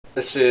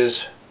This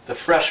is the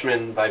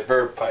Freshmen by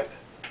Verve Pipe.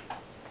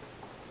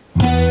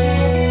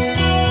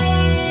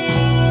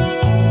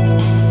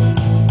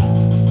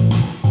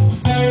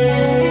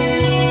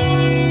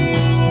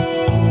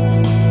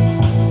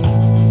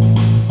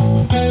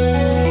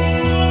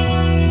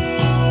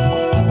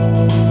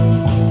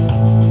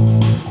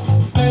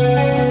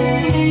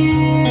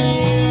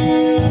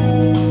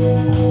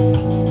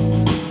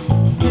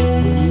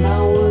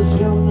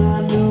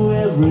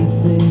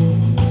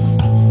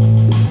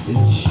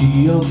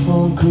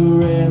 Upon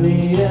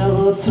Corelli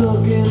ever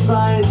took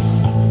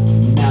advice.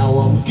 Now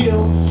I'm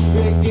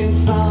guilt-stricken,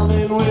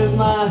 sobbing with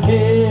my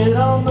head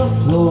on the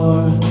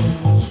floor.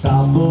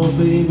 Stop a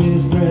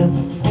baby's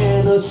breath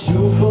and a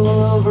shoe full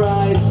of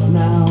rice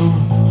now.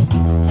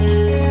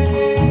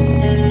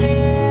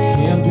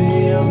 Can't be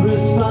held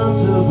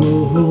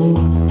responsible.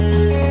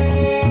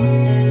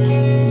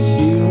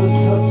 She was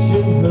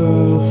touching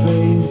her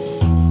face.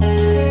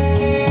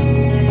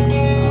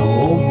 I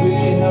won't be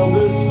held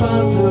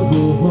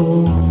responsible.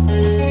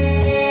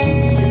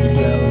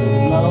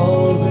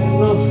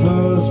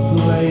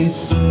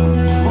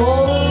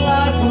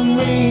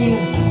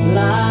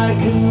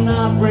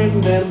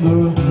 Remember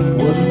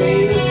what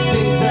made us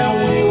think that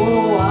we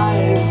were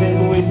wise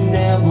and we'd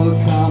never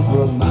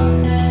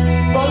compromise.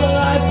 For the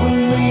life of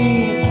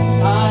me,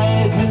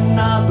 I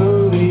cannot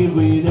believe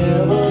we'd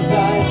ever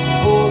die.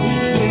 For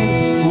these things,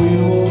 we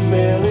were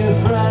merely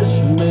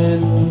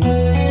freshmen.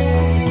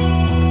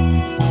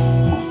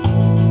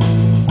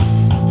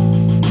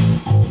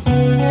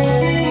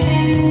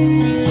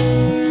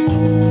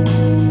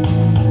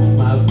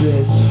 My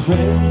best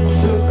friend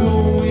took a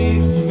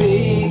week's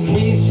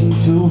vacation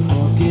to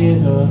forget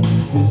her.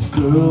 This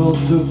girl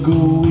took a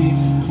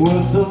week's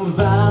worth of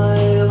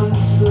Valium and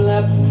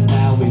slept.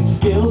 Now he's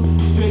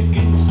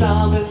guilt-stricken,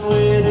 sobbing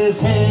with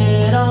his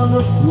head on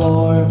the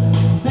floor.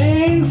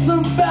 Thinks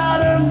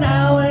about her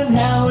now and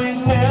how he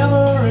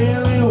never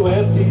really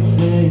wept, he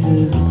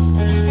says.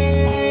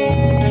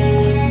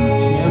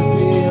 Can't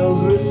be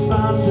held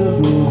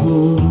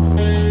responsible.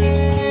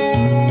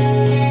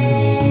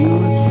 She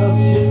was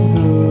touching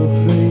her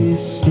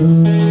face.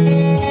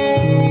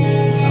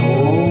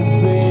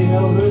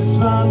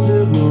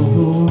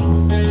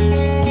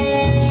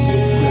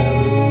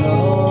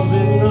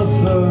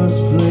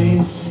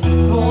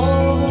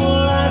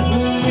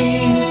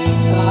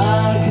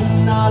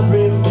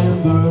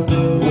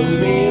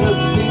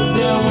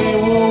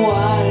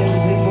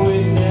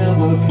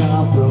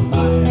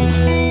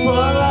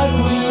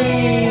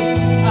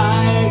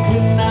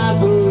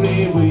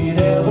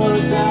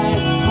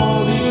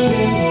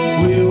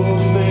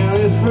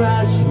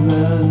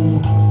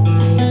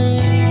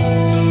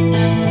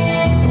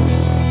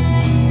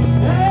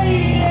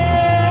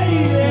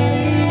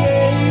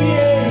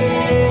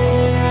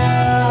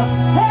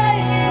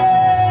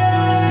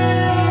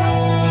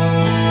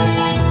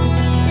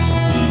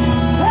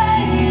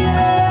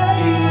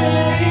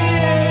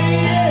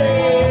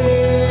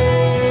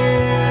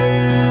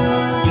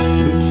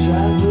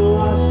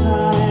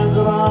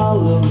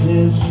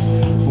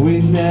 We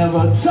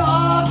never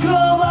talk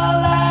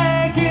about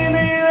lacking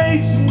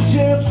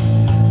relationships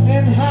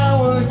and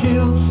how we're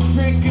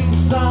guilt-stricken,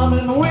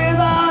 sobbing with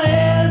our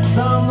heads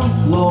on the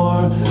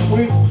floor.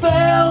 We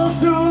fell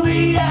through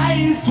the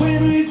ice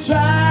when we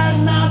tried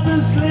not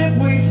to slip,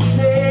 we'd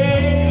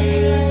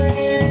say.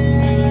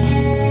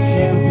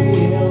 Can't be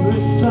held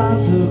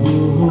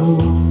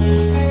responsible.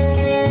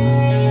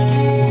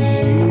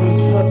 She was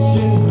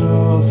touching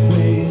her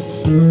face.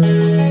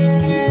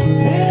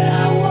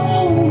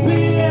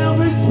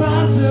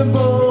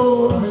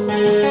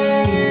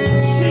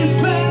 She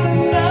fell in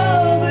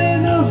love in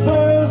the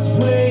first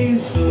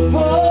place.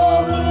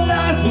 For the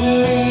life of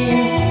me,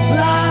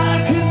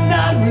 I could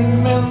not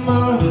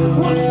remember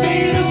what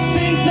made us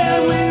think that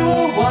we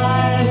were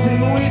wise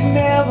and we'd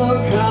never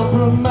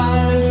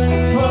compromise.